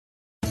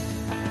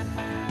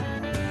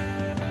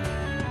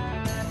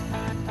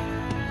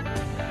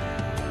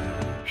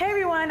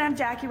everyone, I'm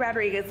Jackie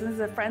Rodriguez. This is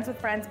a Friends with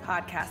Friends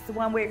podcast, the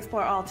one where we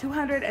explore all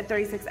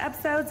 236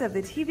 episodes of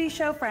the TV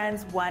show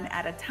Friends one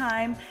at a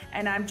time.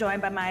 And I'm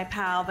joined by my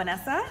pal,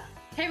 Vanessa.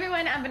 Hey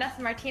everyone, I'm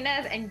Vanessa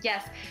Martinez, and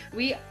yes,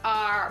 we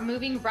are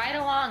moving right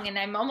along, and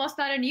I'm almost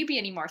not a newbie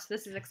anymore, so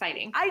this is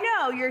exciting. I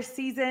know, you're a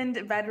seasoned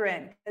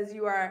veteran, because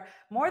you are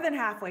more than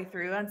halfway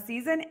through on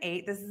season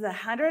 8. This is the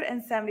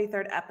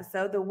 173rd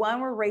episode, the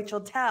one where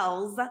Rachel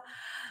tells ...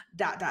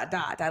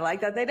 I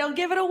like that they don't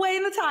give it away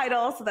in the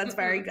title, so that's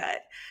very good.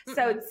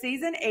 So it's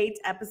season 8,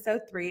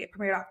 episode 3. It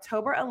premiered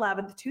October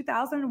 11th,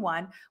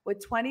 2001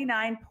 with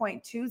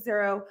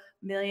 29.20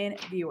 million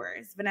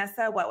viewers.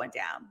 Vanessa, what went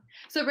down?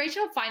 So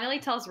Rachel finally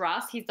tells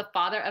Ross he's the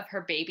father of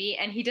her baby,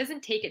 and he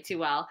doesn't take it too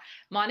well.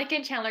 Monica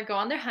and Chandler go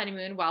on their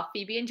honeymoon while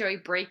Phoebe and Joey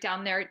break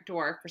down their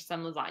door for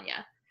some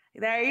lasagna.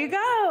 There you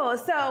go.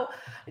 So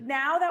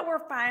now that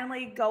we're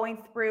finally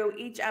going through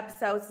each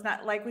episode, it's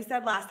not like we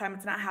said last time,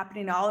 it's not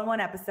happening all in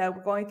one episode.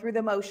 We're going through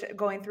the motion,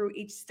 going through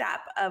each step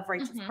of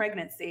Rachel's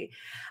pregnancy.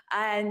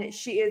 And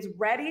she is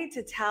ready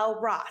to tell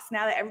Ross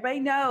now that everybody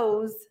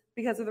knows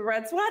because of the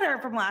red sweater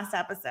from last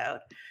episode.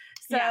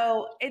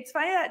 So it's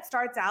funny that it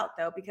starts out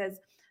though, because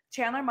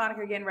Chandler and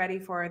Monica are getting ready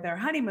for their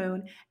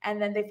honeymoon.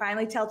 And then they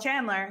finally tell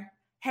Chandler,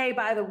 hey,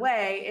 by the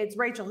way, it's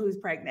Rachel who's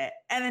pregnant.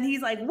 And then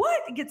he's like,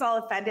 what? He gets all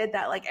offended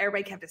that like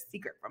everybody kept a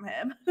secret from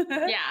him.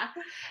 Yeah.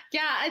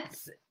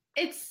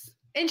 It's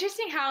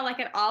interesting how like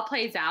it all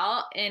plays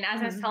out. And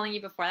as I was telling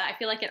you before that, I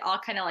feel like it all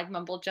kind of like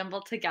mumble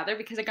jumbled together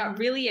because I got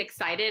really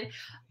excited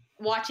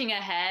watching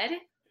ahead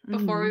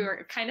before we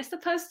were kind of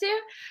supposed to.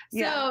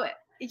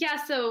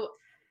 So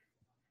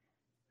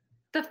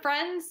the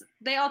friends,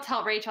 they all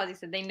tell Rachel, as you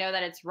said, they know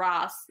that it's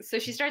Ross. So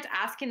she starts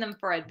asking them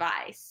for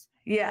advice.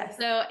 Yes.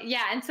 So,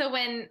 yeah. And so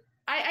when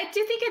I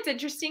do think it's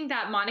interesting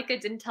that Monica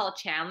didn't tell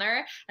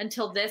Chandler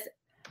until this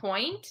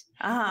point.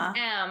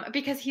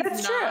 Because he's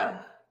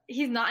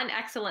not an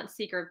excellent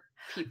secret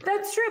keeper.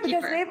 That's true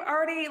because they've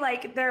already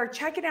they're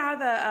checking out of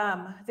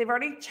the, they've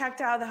already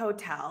checked out of the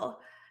hotel.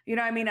 You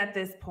know what I mean? At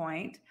this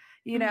point,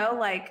 you know,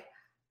 like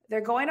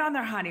they're going on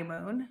their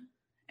honeymoon.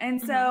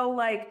 And so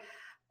like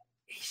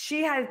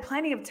she had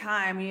plenty of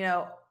time, you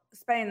know,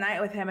 spending the night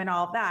with him and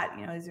all of that,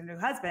 you know, he's her new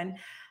husband,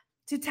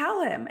 to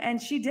tell him,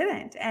 and she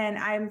didn't. And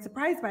I'm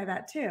surprised by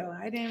that too.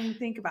 I didn't even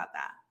think about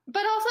that.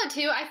 But also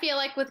too, I feel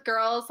like with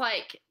girls,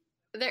 like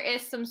there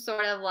is some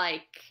sort of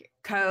like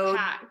code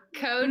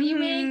you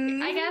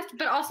make, I guess.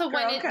 But also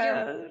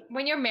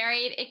when you're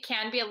married, it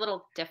can be a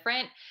little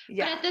different.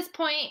 Yeah. But at this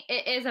point,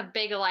 it is a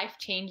big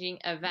life-changing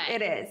event.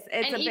 It is.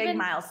 It's a big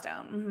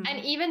milestone.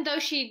 And even though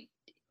she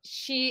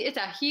it's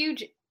a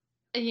huge,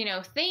 you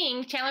know,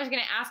 thing, Chandler's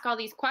going to ask all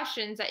these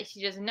questions that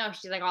she doesn't know.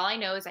 She's like, all I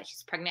know is that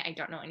she's pregnant. I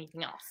don't know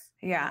anything else.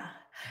 Yeah.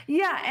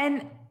 Yeah.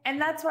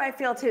 And that's what I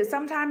feel too.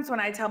 Sometimes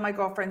when I tell my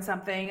girlfriend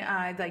something,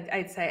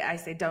 I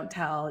say, don't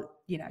tell,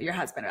 you know, your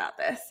husband about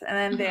this.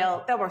 And then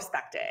they'll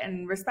respect it.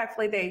 And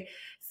respectfully, they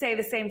say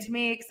the same to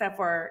me, except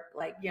for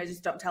like, you know,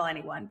 just don't tell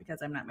anyone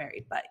because I'm not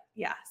married. But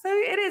yeah, so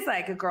it is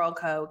like a girl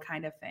code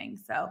kind of thing.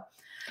 So,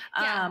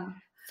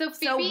 So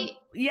Phoebe,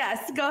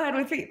 yes, go ahead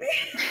with Phoebe.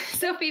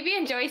 So Phoebe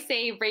and Joey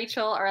say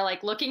Rachel are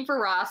like looking for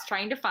Ross,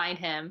 trying to find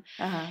him.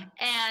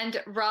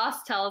 And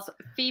Ross tells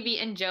Phoebe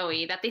and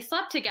Joey that they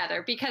slept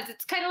together because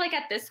it's kind of like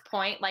at this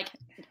point, like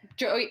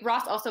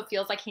Ross also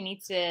feels like he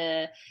needs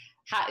to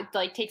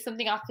take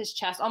something off his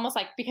chest, almost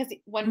like because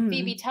when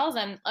Phoebe tells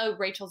him, oh,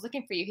 Rachel's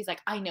looking for you, he's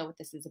like, I know what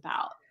this is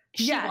about.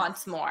 She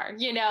wants more,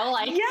 you know,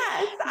 like,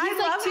 I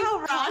love how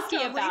Ross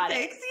totally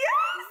thinks.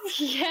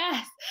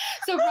 Yes.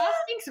 So Ross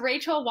thinks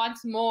Rachel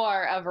wants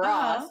more of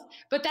Ross,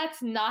 but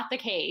that's not the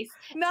case.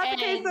 Not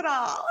the case at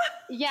all.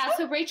 Yeah.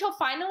 So Rachel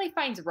finally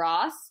finds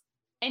Ross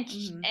and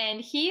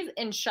he's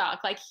in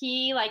shock. Like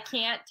he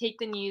can't take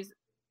the news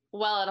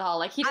well at all.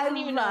 Like he doesn't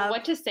even know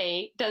what to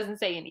say, doesn't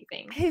say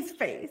anything. His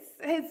face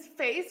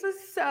was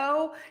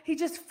so, he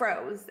just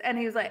froze and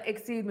he was like,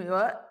 excuse me,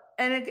 what?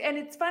 And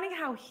it's funny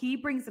how he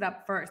brings it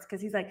up first because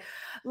he's like,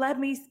 let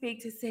me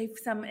speak to save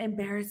some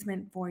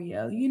embarrassment for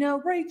you. You know,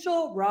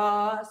 Rachel,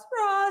 Ross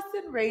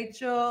and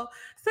Rachel,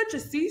 such a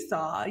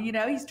seesaw. You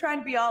know, he's trying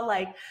to be all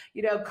like,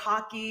 you know,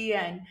 cocky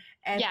and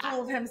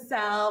full of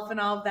himself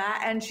and all of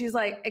that. And she's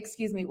like,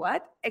 excuse me,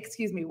 what?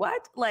 Excuse me,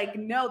 what? Like,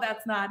 no,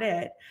 that's not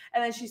it.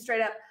 And then she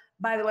straight up,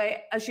 by the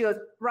way, she goes,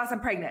 Ross,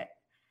 I'm pregnant.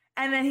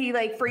 And then he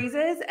like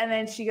freezes and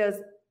then she goes,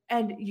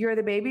 and you're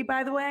the baby,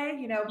 by the way,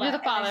 you know. You're the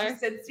father.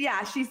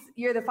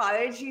 You're the father.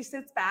 And she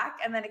sits back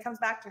and then it comes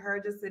back to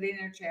her just sitting in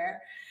her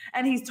chair.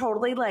 And he's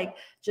totally like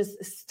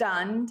just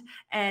stunned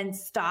and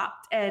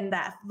stopped. And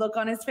that look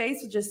on his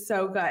face was just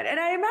so good. And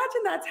I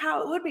imagine that's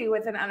how it would be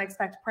with an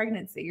unexpected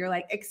pregnancy. You're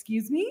like,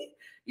 excuse me,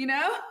 you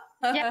know?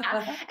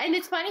 Yeah. And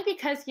it's funny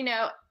because, you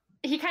know,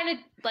 he kind of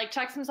like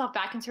checks himself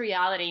back into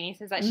reality, and he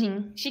says that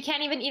she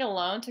can't even eat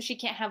alone, so she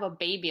can't have a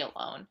baby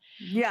alone.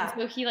 Yeah.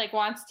 And so he like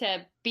wants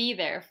to be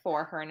there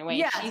for her in a way.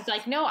 Yes. She's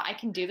like, no, I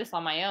can do this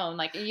on my own.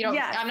 Like, you don't,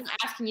 I'm not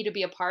asking you to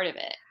be a part of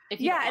it. If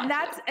you don't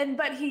want to.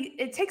 But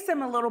it takes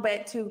him a little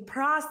bit to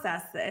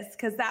process this,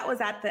 because that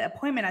was at the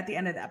appointment at the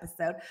end of the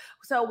episode.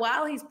 So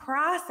while he's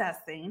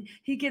processing,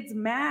 he gets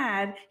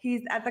mad.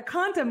 He's at the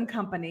condom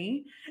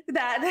company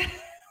that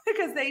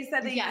because they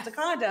said they used a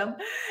condom,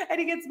 and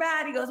he gets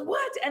mad. He goes,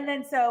 what? And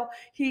then so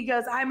he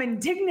goes, I'm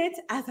indignant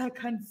as a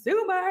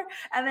consumer.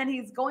 And then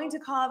he's going to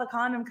call the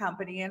condom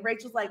company, and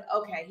Rachel's like,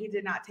 okay, he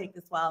did not take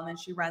this well. And then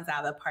she runs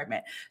out of the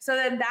apartment. So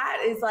then that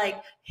is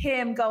like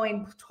him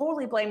going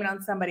totally blame it on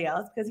somebody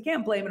else, because he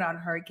can't blame it on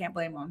her. He can't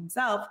blame it on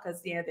himself,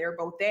 because they're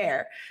both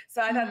there.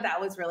 So I thought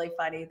that was really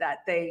funny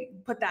that they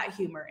put that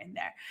humor in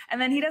there. And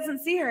then he doesn't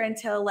see her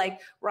until like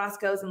Ross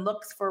goes and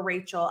looks for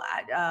Rachel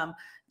at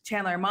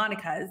Chandler and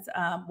Monica's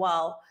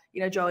while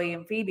Joey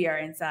and Phoebe are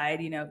inside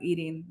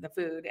eating the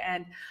food,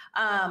 and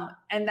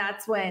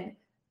that's when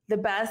one of the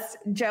best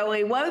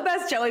Joey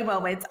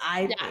moments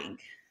I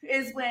think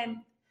is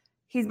when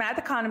he's mad at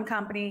the condom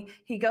company.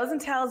 He goes and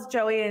tells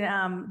Joey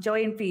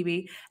and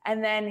Phoebe,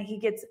 and then he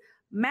gets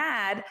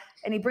mad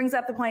and he brings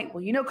up the point,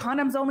 well,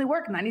 condoms only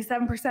work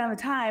 97% of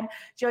the time.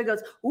 Joey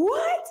goes,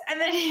 what? And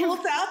then he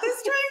pulls out this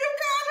string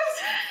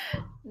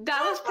of condoms.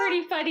 That was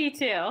pretty funny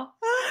too.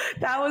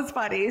 That was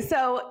funny.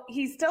 So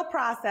he's still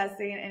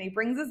processing, and he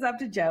brings this up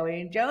to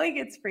Joey, and Joey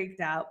gets freaked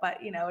out, but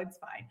it's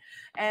fine.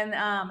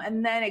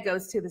 And then it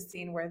goes to the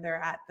scene where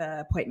they're at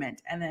the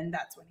appointment, and then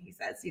that's when he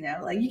says,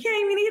 like, you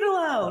can't even eat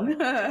alone.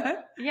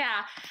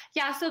 Yeah.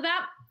 So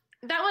that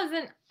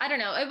wasn't, I don't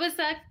know. It was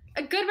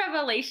a good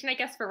revelation, I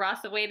guess, for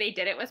Ross. The way they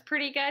did it was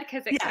pretty good,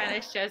 because it kind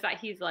of shows that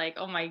he's like,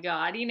 oh my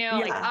God,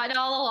 like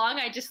all along,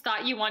 I just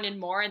thought you wanted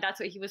more, and that's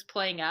what he was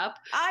playing up.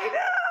 I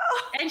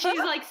know. And she's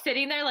like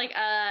sitting there like,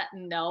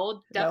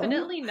 no,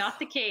 definitely not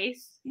the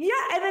case. Yeah.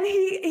 And then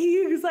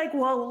he was like,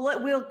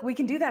 well, we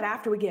can do that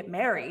after we get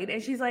married.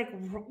 And she's like,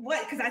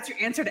 what? Because that's your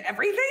answer to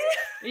everything?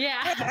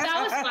 Yeah,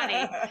 that was funny.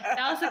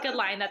 That was a good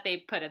line that they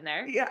put in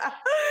there. Yeah.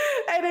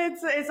 And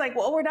it's like,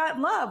 well, we're not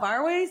in love,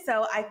 are we?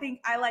 So I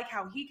think I like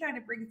how he kind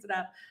of brings it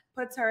up,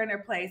 puts her in her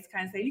place,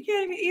 kind of saying, you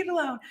can't even eat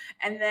alone.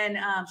 And then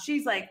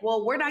she's like,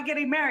 well, we're not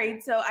getting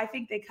married. So I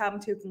think they come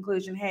to a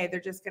conclusion, hey, they're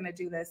just going to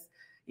do this,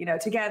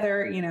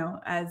 together,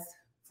 as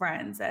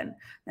friends. And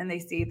then they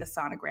see the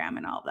sonogram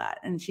and all that,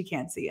 and she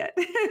can't see it.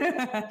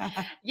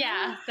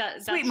 Yeah.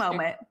 That's sweet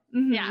moment.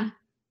 Mm-hmm. Yeah.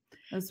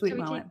 A sweet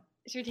moment.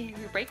 Should we take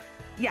a break?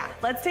 Yeah,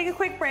 let's take a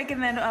quick break,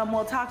 and then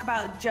we'll talk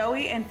about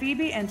Joey and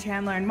Phoebe and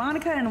Chandler and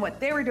Monica and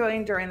what they were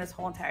doing during this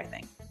whole entire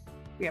thing.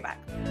 Be right back.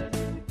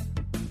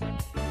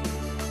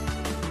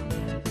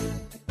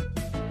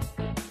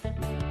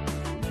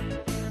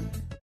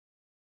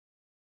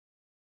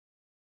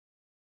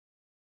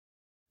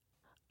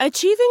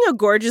 Achieving a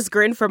gorgeous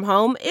grin from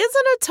home isn't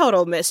a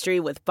total mystery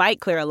with Bite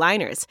Clear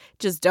aligners.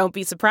 Just don't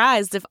be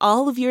surprised if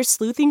all of your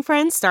sleuthing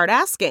friends start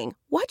asking,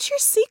 what's your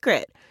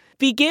secret?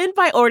 Begin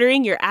by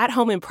ordering your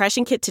at-home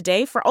impression kit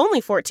today for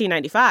only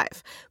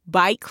 $14.95.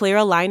 Bite Clear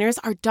aligners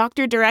are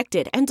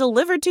doctor-directed and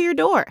delivered to your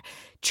door.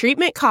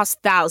 Treatment costs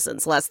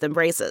thousands less than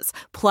braces.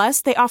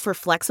 Plus, they offer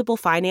flexible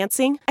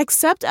financing,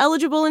 accept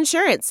eligible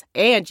insurance,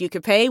 and you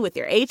can pay with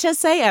your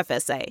HSA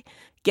FSA.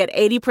 Get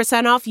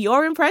 80% off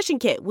your impression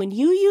kit when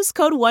you use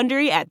code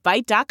WONDERY at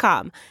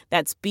Byte.com.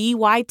 That's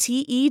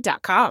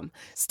BYTE.com.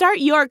 Start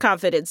your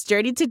confidence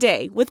journey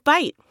today with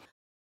Byte.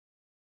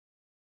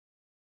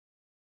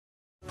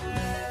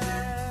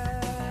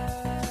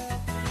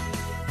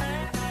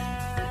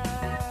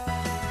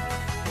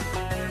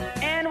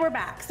 And we're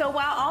back. So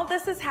while all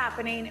this is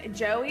happening,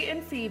 Joey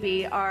and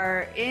Phoebe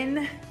are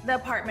in the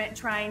apartment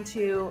trying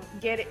to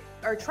get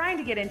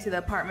into the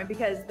apartment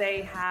because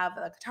they have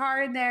a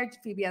guitar in there.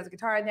 Phoebe has a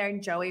guitar in there,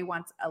 and Joey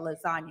wants a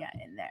lasagna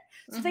in there.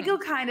 So they go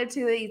kind of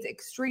to these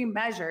extreme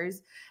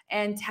measures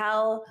and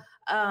tell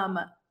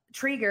Mr.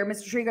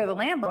 Trieger, the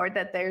landlord,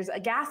 that there's a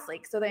gas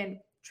leak. So then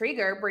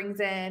Trieger brings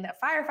in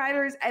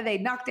firefighters, and they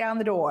knock down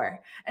the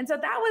door. And so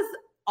that was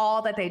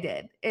all that they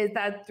did, is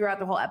that throughout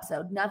the whole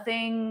episode.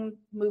 Nothing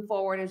moved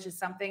forward. It's just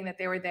something that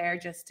they were there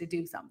just to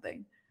do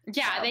something.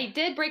 Yeah, so. They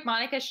did break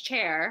Monica's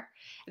chair.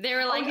 They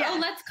were like,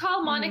 let's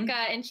call Monica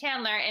and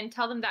Chandler and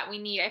tell them that we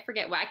need, I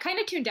forget what. I kind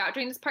of tuned out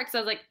during this part because I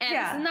was like, this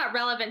is not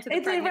relevant to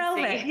the pregnancy. It's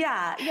irrelevant,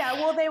 yeah.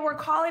 Well, they were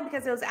calling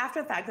because it was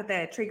after the fact that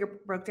the Trigger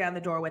broke down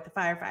the door with the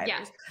firefighters.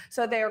 Yeah.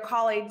 So they were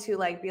calling to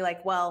be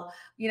like, well,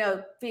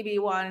 Phoebe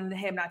wanted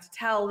him not to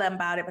tell them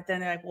about it, but then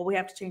they're like, well, we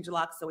have to change the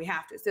locks, so we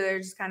have to. So they're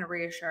just kind of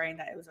reassuring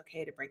that it was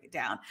okay to break it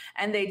down.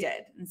 And they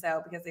did. And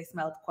so because they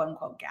smelled quote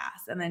unquote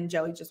gas, and then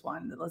Joey just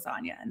wanted the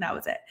lasagna, and that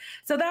was it.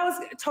 So that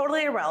was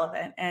totally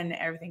irrelevant and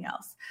everything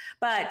else.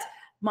 But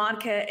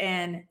Monica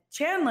and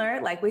Chandler,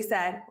 like we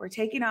said, were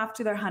taking off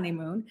to their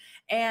honeymoon,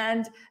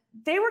 and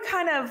they were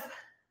kind of,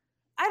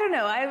 I don't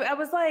know. I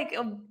was like,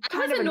 I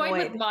was annoyed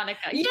with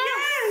Monica.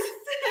 Yes.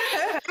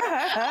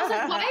 I was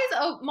like, why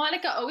is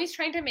Monica always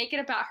trying to make it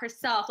about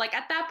herself? Like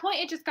at that point,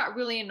 it just got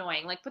really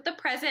annoying. Like with the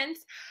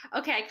presents,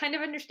 okay, I kind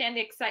of understand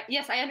the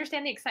yes, I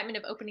understand the excitement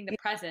of opening the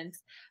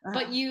presents,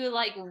 but you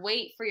like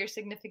wait for your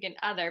significant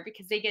other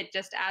because they get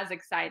just as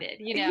excited,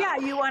 you know? Yeah,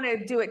 you want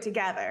to do it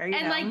together.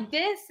 And like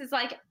this is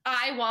like,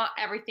 I want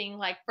everything,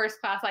 like first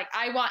class, like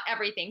I want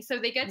everything. So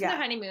they get to the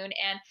honeymoon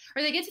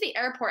or they get to the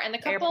airport, and the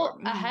couple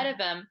ahead of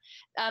them,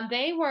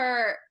 they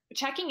were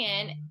checking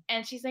in,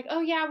 and she's like,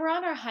 oh yeah, we're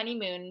on our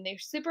honeymoon. They're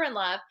super in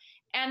love.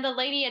 And the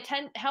lady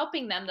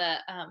helping them, the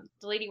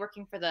lady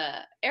working for the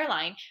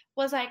airline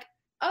was like,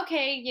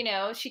 okay, you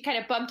know, she kind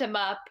of bumped him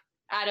up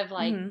out of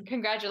like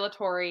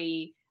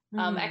congratulatory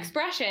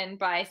expression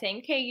by saying,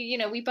 okay, you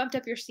know, we bumped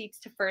up your seats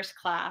to first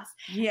class.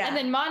 Yeah. And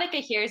then Monica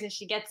hears and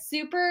she gets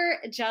super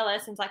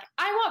jealous and is like,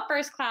 I want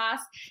first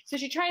class. So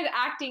she tries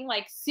acting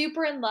like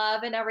super in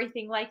love and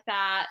everything like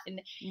that. And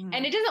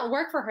it doesn't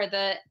work for her.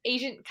 The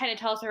agent kind of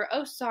tells her,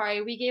 oh,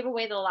 sorry, we gave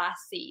away the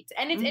last seat.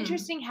 And it's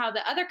interesting how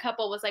the other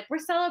couple was like, we're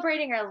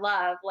celebrating our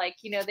love. Like,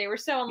 you know, they were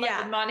so in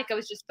love, and Monica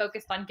was just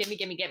focused on gimme.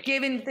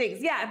 Giving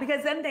things. Yeah,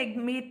 because then they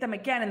meet them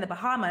again in the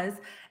Bahamas.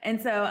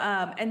 And so,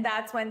 and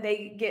that's when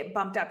they get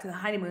bumped up to the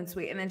honeymoon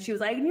suite. And then she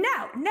was like,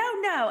 no.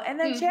 And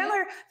then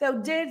Chandler,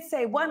 though, did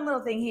say one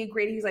little thing. He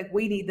agreed. He was like,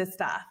 we need the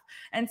stuff.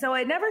 And so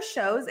it never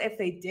shows if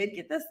they did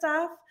get the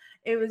stuff.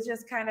 It was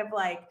just kind of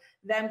like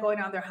them going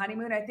on their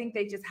honeymoon. I think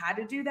they just had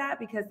to do that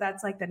because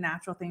that's like the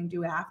natural thing to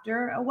do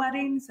after a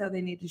wedding. So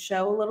they need to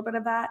show a little bit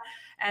of that.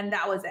 And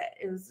that was it.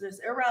 It was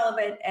just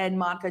irrelevant. And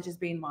Monica just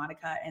being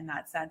Monica in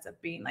that sense of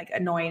being like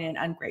annoying and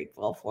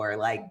ungrateful for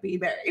like being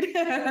married.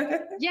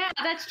 Yeah,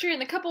 that's true.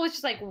 And the couple was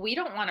just like, we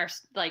don't want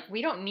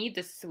we don't need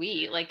the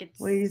suite. Like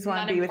we just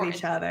want to be with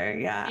each other.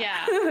 Yeah.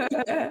 Yeah.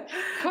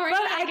 Corny,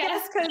 but I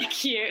guess because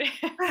cute.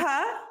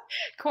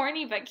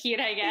 Corny, but cute,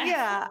 I guess.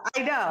 Yeah,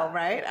 I know,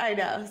 right? I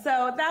know.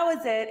 So that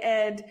was it.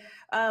 And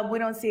we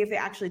don't see if they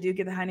actually do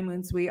get the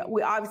honeymoon suite.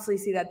 We obviously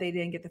see that they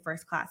didn't get the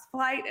first class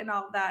flight and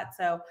all of that.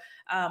 So,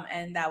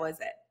 and that was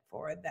it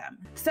for them.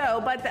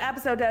 So, but the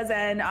episode does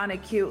end on a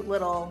cute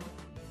little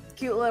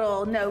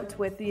note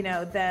with, you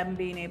know, them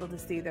being able to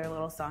see their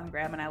little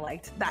sonogram. And I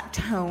liked that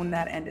tone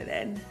that ended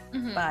in.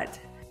 But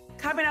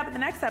coming up in the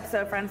next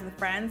episode, Friends with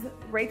Friends,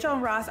 Rachel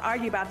and Ross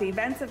argue about the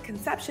events of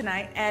conception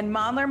night, and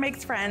Mondler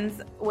makes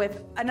friends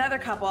with another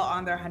couple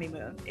on their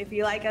honeymoon. If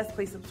you like us,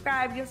 please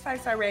subscribe, give us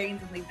 5-star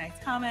ratings, and leave nice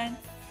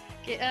comments.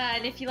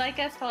 And if you like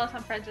us, follow us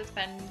on Friends with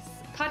Friends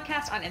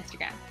podcast on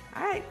Instagram.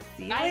 All right.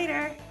 See you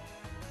later.